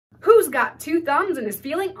Who's got 2 thumbs and is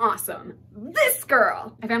feeling awesome? This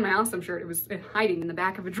girl! I found my awesome shirt. It was hiding in the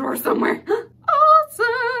back of a drawer somewhere.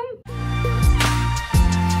 Awesome!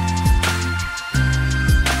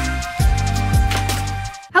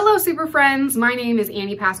 Hello, super friends. My name is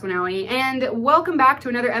Annie Pasquinelli, and welcome back to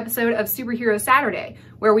another episode of Superhero Saturday,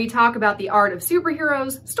 where we talk about the art of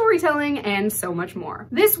superheroes, storytelling, and so much more.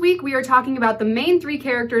 This week, we are talking about the main 3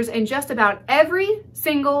 characters in just about every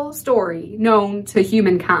single story known to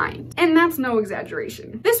humankind. And that's no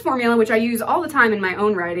exaggeration. This formula, which I use all the time in my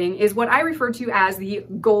own writing, is what I refer to as the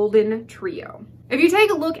golden trio. If you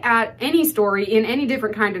take a look at any story in any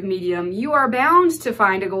different kind of medium, you are bound to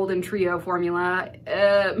find a golden trio formula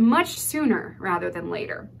much sooner rather than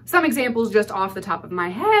later. Some examples just off the top of my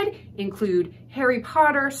head include Harry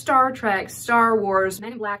Potter, Star Trek, Star Wars,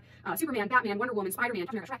 Men in Black, Superman, Batman, Wonder Woman, Spider-Man,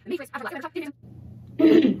 Captain America, The Matrix,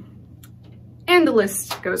 Afterlife, and the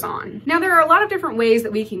list goes on. Now, there are a lot of different ways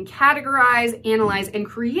that we can categorize, analyze, and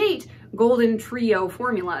create golden trio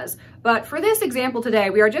formulas, but for this example today,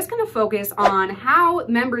 we are just going to focus on how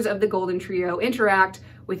members of the golden trio interact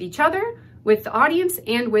with each other, with the audience,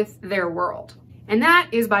 and with their world. And that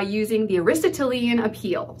is by using the Aristotelian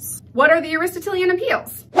appeals. What are the Aristotelian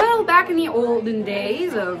appeals? Well, back in the olden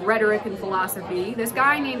days of rhetoric and philosophy, this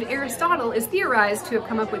guy named Aristotle is theorized to have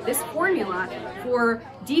come up with this formula for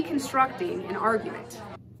deconstructing an argument.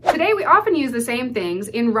 Today, we often use the same things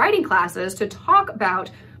in writing classes to talk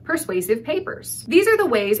about persuasive papers. These are the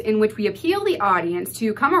ways in which we appeal the audience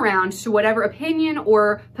to come around to whatever opinion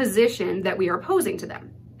or position that we are posing to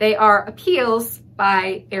them. They are appeals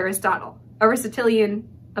by Aristotle. Aristotelian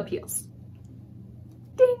appeals.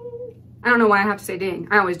 Ding! I don't know why I have to say ding.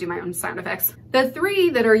 I always do my own sound effects. The 3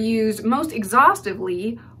 that are used most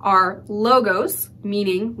exhaustively are logos,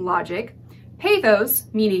 meaning logic, pathos,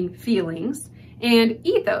 meaning feelings, and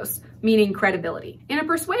ethos, meaning credibility. In a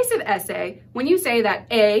persuasive essay, when you say that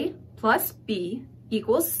A plus B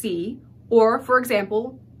equals C, or for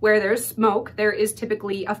example, where there's smoke, there is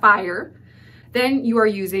typically a fire, then you are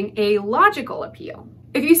using a logical appeal.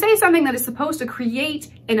 If you say something that is supposed to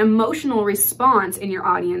create an emotional response in your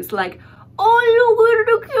audience, like, oh, look at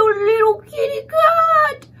the cute little kitty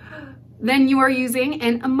cat, then you are using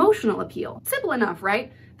an emotional appeal. Simple enough,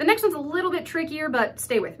 right? The next one's a little bit trickier, but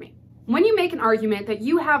stay with me. When you make an argument that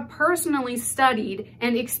you have personally studied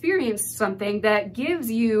and experienced something that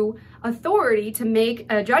gives you authority to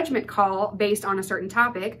make a judgment call based on a certain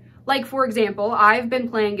topic, like for example, I've been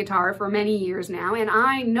playing guitar for many years now and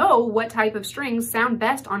I know what type of strings sound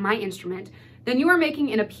best on my instrument, then you are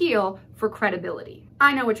making an appeal for credibility.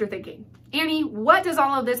 I know what you're thinking. Annie, what does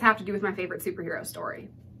all of this have to do with my favorite superhero story?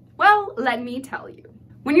 Well, let me tell you.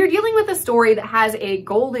 When you're dealing with a story that has a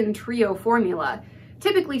golden trio formula,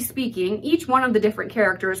 typically speaking, each one of the different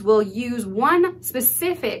characters will use one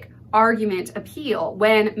specific argument appeal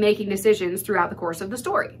when making decisions throughout the course of the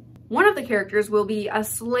story. One of the characters will be a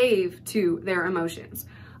slave to their emotions.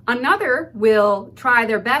 Another will try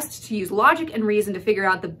their best to use logic and reason to figure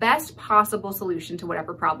out the best possible solution to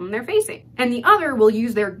whatever problem they're facing. And the other will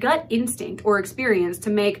use their gut instinct or experience to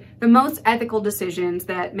make the most ethical decisions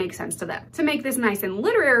that make sense to them. To make this nice and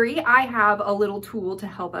literary, I have a little tool to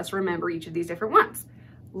help us remember each of these different ones.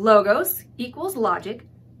 Logos equals logic,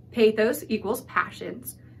 pathos equals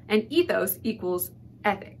passions, and ethos equals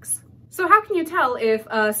ethics. So how can you tell if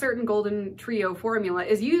a certain golden trio formula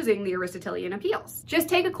is using the Aristotelian appeals? Just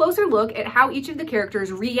take a closer look at how each of the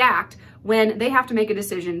characters react when they have to make a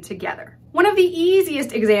decision together. One of the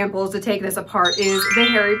easiest examples to take this apart is the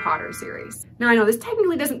Harry Potter series. Now I know this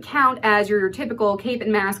technically doesn't count as your typical cape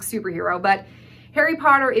and mask superhero, but Harry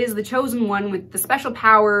Potter is the chosen one with the special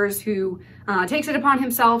powers who takes it upon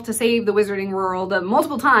himself to save the wizarding world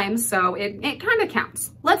multiple times, so it kind of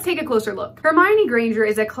counts. Let's take a closer look. Hermione Granger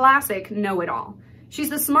is a classic know-it-all. She's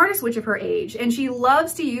the smartest witch of her age, and she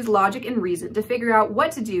loves to use logic and reason to figure out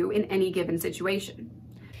what to do in any given situation.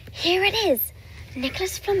 Here it is.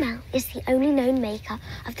 Nicholas Flamel is the only known maker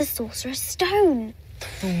of the Sorcerer's Stone.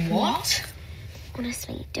 The what?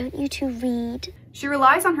 Honestly, don't you two read? She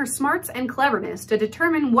relies on her smarts and cleverness to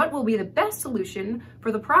determine what will be the best solution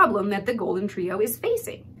for the problem that the Golden Trio is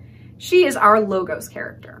facing. She is our Logos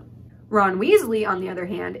character. Ron Weasley, on the other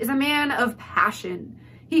hand, is a man of passion.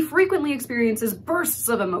 He frequently experiences bursts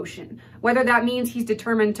of emotion, whether that means he's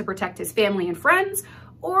determined to protect his family and friends,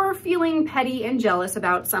 or feeling petty and jealous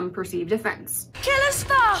about some perceived offense. Kill us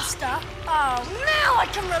faster? Oh, now I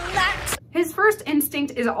can relax. His first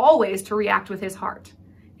instinct is always to react with his heart.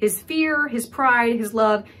 His fear, his pride, his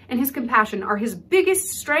love, and his compassion are his biggest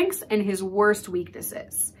strengths and his worst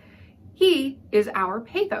weaknesses. He is our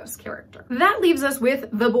pathos character. That leaves us with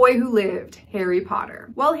the boy who lived, Harry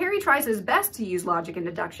Potter. While Harry tries his best to use logic and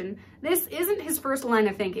deduction, this isn't his first line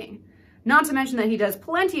of thinking. Not to mention that he does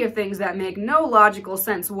plenty of things that make no logical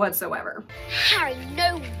sense whatsoever. Harry,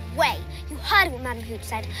 no way. You heard what Madam Hooch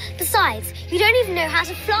said. Besides, you don't even know how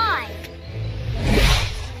to fly.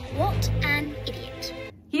 What an idiot.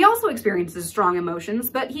 He also experiences strong emotions,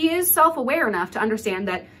 but he is self-aware enough to understand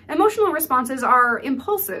that emotional responses are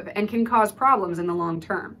impulsive and can cause problems in the long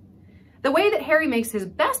term. The way that Harry makes his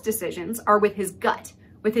best decisions are with his gut,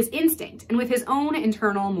 with his instinct, and with his own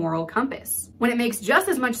internal moral compass. When it makes just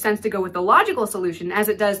as much sense to go with the logical solution as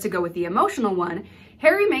it does to go with the emotional one,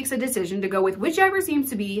 Harry makes a decision to go with whichever seems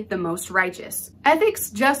to be the most righteous.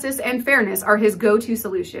 Ethics, justice, and fairness are his go-to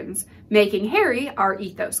solutions, making Harry our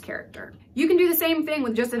ethos character. You can do the same thing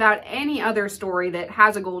with just about any other story that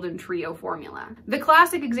has a golden trio formula. The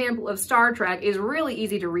classic example of Star Trek is really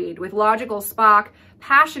easy to read, with logical Spock,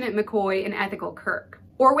 passionate McCoy, and ethical Kirk.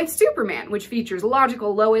 Or with Superman, which features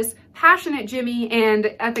logical Lois, passionate Jimmy,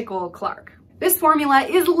 and ethical Clark. This formula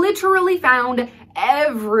is literally found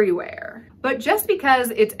everywhere. But just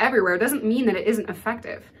because it's everywhere doesn't mean that it isn't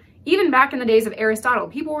effective. Even back in the days of Aristotle,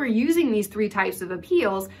 people were using these three types of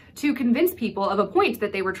appeals to convince people of a point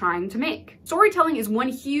that they were trying to make. Storytelling is one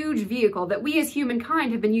huge vehicle that we as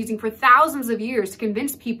humankind have been using for thousands of years to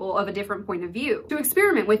convince people of a different point of view, to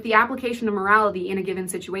experiment with the application of morality in a given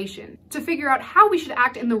situation, to figure out how we should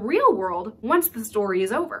act in the real world once the story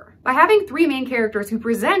is over. By having three main characters who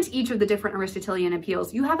present each of the different Aristotelian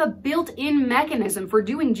appeals, you have a built-in mechanism for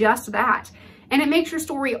doing just that, and it makes your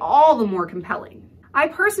story all the more compelling. I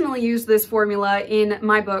personally used this formula in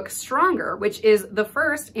my book Stronger, which is the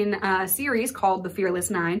first in a series called The Fearless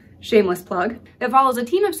Nine, shameless plug, that follows a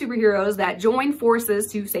team of superheroes that join forces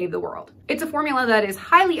to save the world. It's a formula that is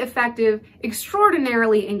highly effective,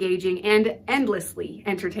 extraordinarily engaging, and endlessly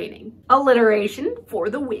entertaining. Alliteration for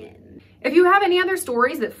the win. If you have any other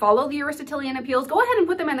stories that follow the Aristotelian appeals, go ahead and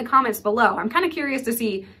put them in the comments below. I'm kind of curious to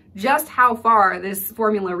see just how far this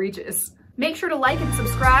formula reaches. Make sure to like and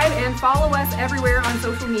subscribe and follow us everywhere on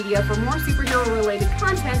social media for more superhero-related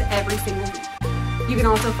content every single week. You can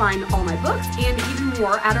also find all my books and even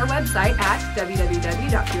more at our website at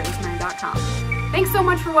www.fearless9.com. Thanks so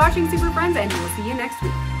much for watching, Super Friends, and we'll see you next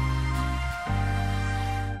week.